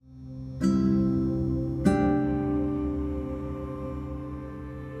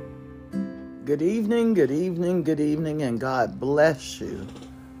Good evening, good evening, good evening, and God bless you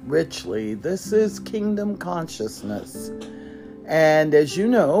richly. This is Kingdom Consciousness. And as you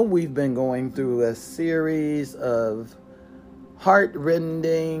know, we've been going through a series of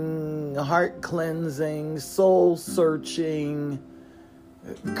heart-rending, heart-cleansing, soul-searching,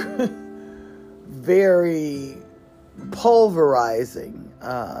 very pulverizing,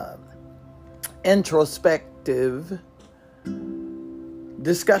 introspective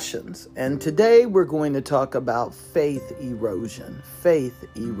discussions. And today we're going to talk about faith erosion. Faith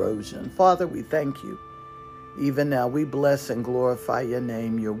erosion. Father, we thank you. Even now we bless and glorify your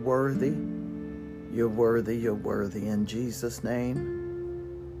name. You're worthy. You're worthy. You're worthy. In Jesus'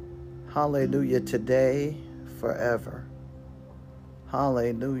 name. Hallelujah. Today, forever.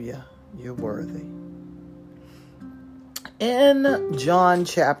 Hallelujah. You're worthy. In John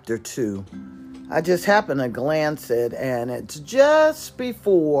chapter 2, I just happened to glance it, and it's just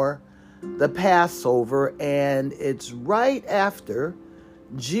before the Passover, and it's right after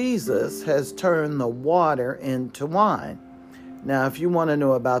Jesus has turned the water into wine. Now, if you want to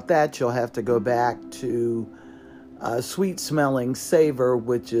know about that, you'll have to go back to Sweet Smelling Savor,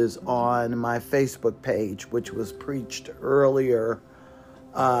 which is on my Facebook page, which was preached earlier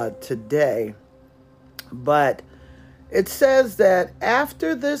today. But it says that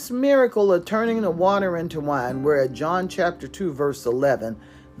after this miracle of turning the water into wine, we're at John chapter 2, verse 11.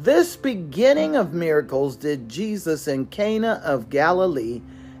 This beginning of miracles did Jesus in Cana of Galilee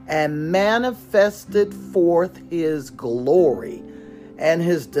and manifested forth his glory, and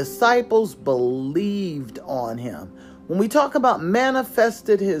his disciples believed on him. When we talk about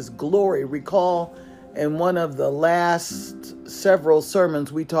manifested his glory, recall in one of the last several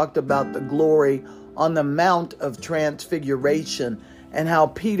sermons, we talked about the glory on the Mount of Transfiguration and how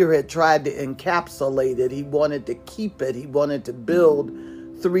Peter had tried to encapsulate it. He wanted to keep it. He wanted to build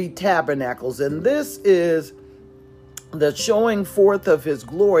 3 tabernacles. And this is the showing forth of his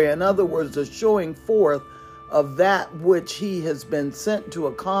glory. In other words, the showing forth of that which he has been sent to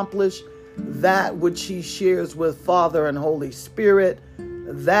accomplish, that which he shares with Father and Holy Spirit,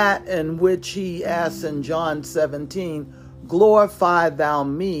 that in which he asks in John 17, glorify thou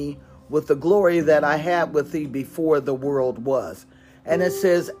me with the glory that I had with thee before the world was. And it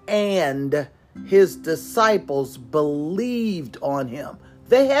says, and his disciples believed on him.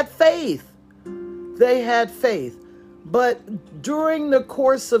 They had faith. They had faith. But during the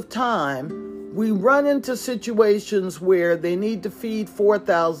course of time, we run into situations where they need to feed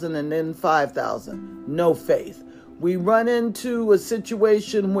 4,000 and then 5,000. No faith. We run into a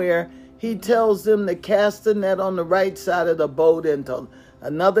situation where he tells them to cast the net on the right side of the boat into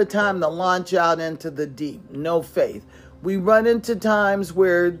another time to launch out into the deep. No faith. We run into times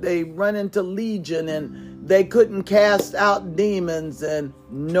where they run into Legion and they couldn't cast out demons, and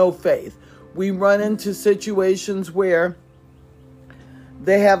no faith. We run into situations where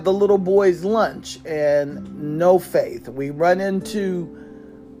they have the little boy's lunch and no faith. We run into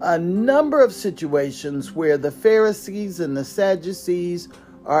a number of situations where the Pharisees and the Sadducees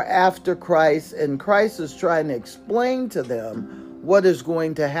are after Christ, and Christ is trying to explain to them what is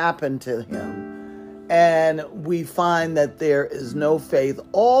going to happen to him. And we find that there is no faith,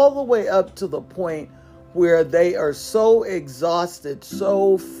 all the way up to the point where they are so exhausted,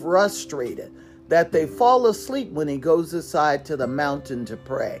 so frustrated, that they fall asleep when he goes aside to the mountain to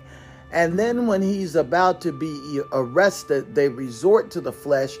pray. And then when he's about to be arrested, they resort to the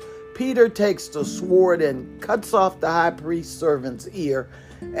flesh. Peter takes the sword and cuts off the high priest's servant's ear.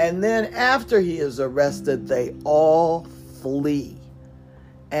 And then after he is arrested, they all flee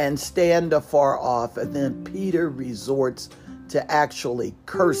and stand afar off. And then Peter resorts to actually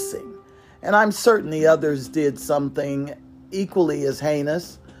cursing. And I'm certain the others did something equally as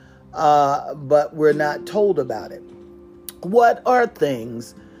heinous, but we're not told about it. What are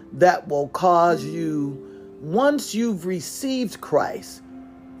things that will cause you, once you've received Christ,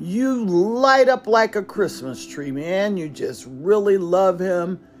 you light up like a Christmas tree, man. You just really love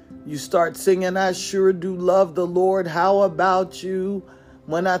him. You start singing, I sure do love the Lord. How about you?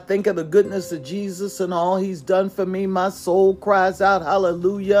 When I think of the goodness of Jesus and all he's done for me, my soul cries out,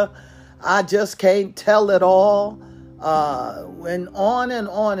 hallelujah. I just can't tell it all. And on and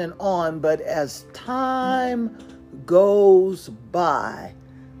on and on. But as time goes by,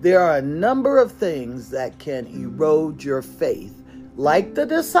 there are a number of things that can erode your faith, like the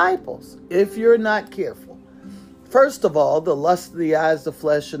disciples, if you're not careful. First of all, the lust of the eyes, the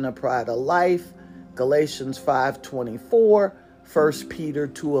flesh, and the pride of life, Galatians 5:24, 1 Peter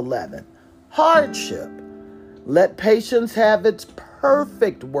 2:11. Hardship. Let patience have its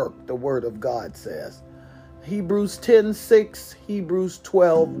perfect work, the word of God says. Hebrews 10:6, Hebrews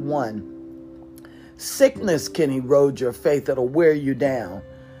 12:1. Sickness can erode your faith. It'll wear you down.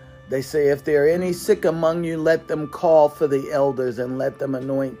 They say, if there are any sick among you, let them call for the elders and let them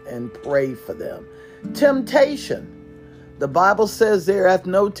anoint and pray for them. Temptation. The Bible says, there hath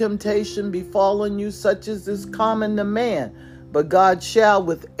no temptation befallen you such as is common to man, but God shall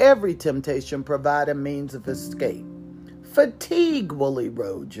with every temptation provide a means of escape. Fatigue will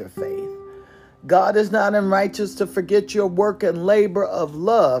erode your faith. God is not unrighteous to forget your work and labor of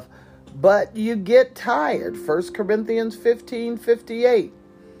love, but you get tired. 1 Corinthians 15:58.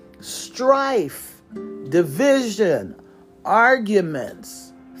 Strife, division,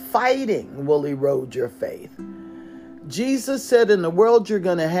 arguments, fighting will erode your faith. Jesus said, in the world you're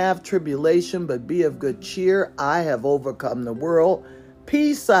going to have tribulation, but be of good cheer. I have overcome the world.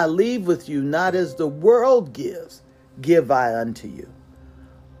 Peace I leave with you, not as the world gives, give I unto you.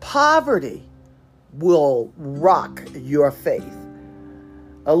 Poverty will rock your faith.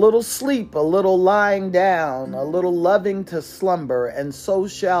 A little sleep, a little lying down, a little loving to slumber, and so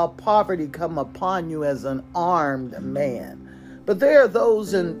shall poverty come upon you as an armed man. But there are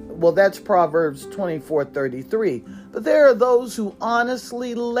those that's Proverbs 24:33. But there are those who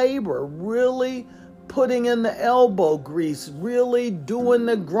honestly labor, really putting in the elbow grease, really doing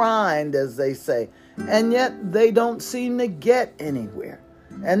the grind, as they say. And yet they don't seem to get anywhere.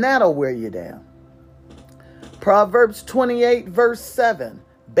 And that'll wear you down. Proverbs 28:7.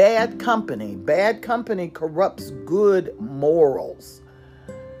 Bad company corrupts good morals.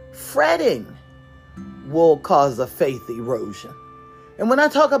 Fretting will cause a faith erosion. And when I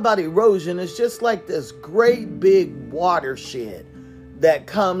talk about erosion, it's just like this great big watershed that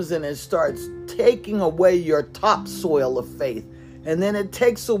comes and it starts taking away your topsoil of faith. And then it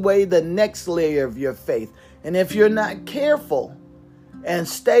takes away the next layer of your faith. And if you're not careful and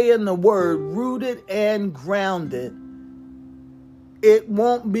stay in the word, rooted and grounded, it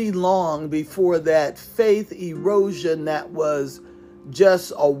won't be long before that faith erosion that was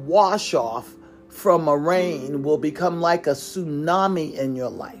just a wash off from a rain will become like a tsunami in your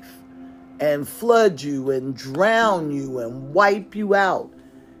life and flood you and drown you and wipe you out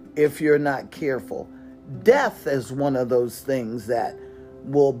if you're not careful. Death is one of those things that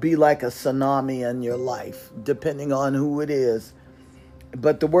will be like a tsunami in your life, depending on who it is.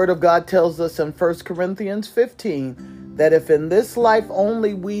 But the Word of God tells us in 1 Corinthians 15 that if in this life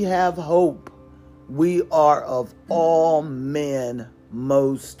only we have hope, we are of all men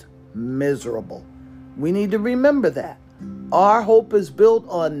most miserable. We need to remember that. Our hope is built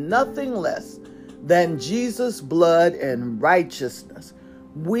on nothing less than Jesus' blood and righteousness.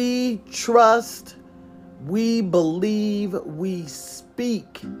 We trust, we believe, we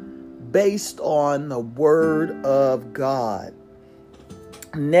speak based on the Word of God.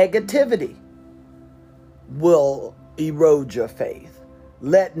 Negativity will erode your faith.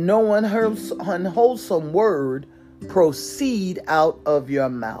 Let no unwholesome word proceed out of your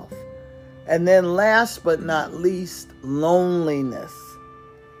mouth. And then last but not least, loneliness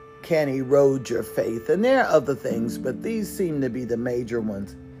can erode your faith. And there are other things, but these seem to be the major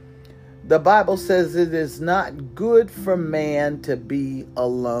ones. The Bible says it is not good for man to be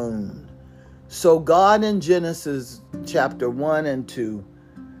alone. So God in Genesis chapter 1 and 2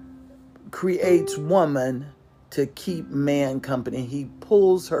 creates woman to keep man company. He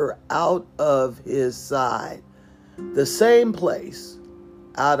pulls her out of his side, the same place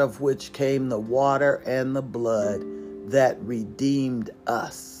out of which came the water and the blood that redeemed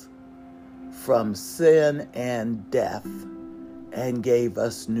us from sin and death and gave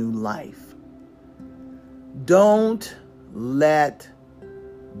us new life. Don't let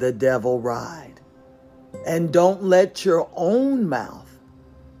the devil ride, and don't let your own mouth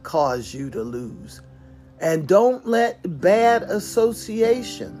cause you to lose. And don't let bad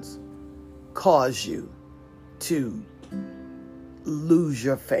associations cause you to lose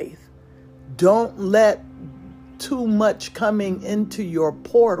your faith. Don't let too much coming into your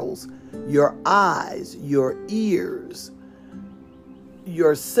portals, your eyes, your ears,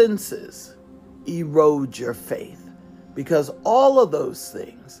 your senses erode your faith. Because all of those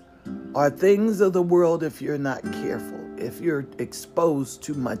things are things of the world if you're not careful, if you're exposed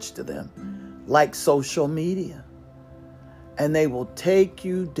too much to them, like social media. And they will take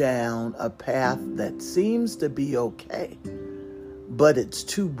you down a path that seems to be okay, but it's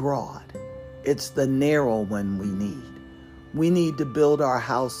too broad. It's the narrow one we need. We need to build our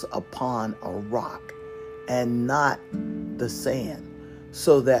house upon a rock and not the sand,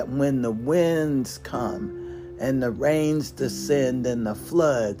 so that when the winds come and the rains descend and the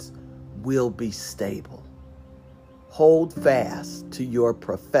floods, we'll be stable. Hold fast to your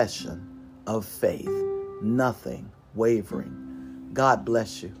profession of faith, nothing wavering. God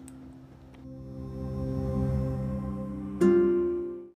bless you.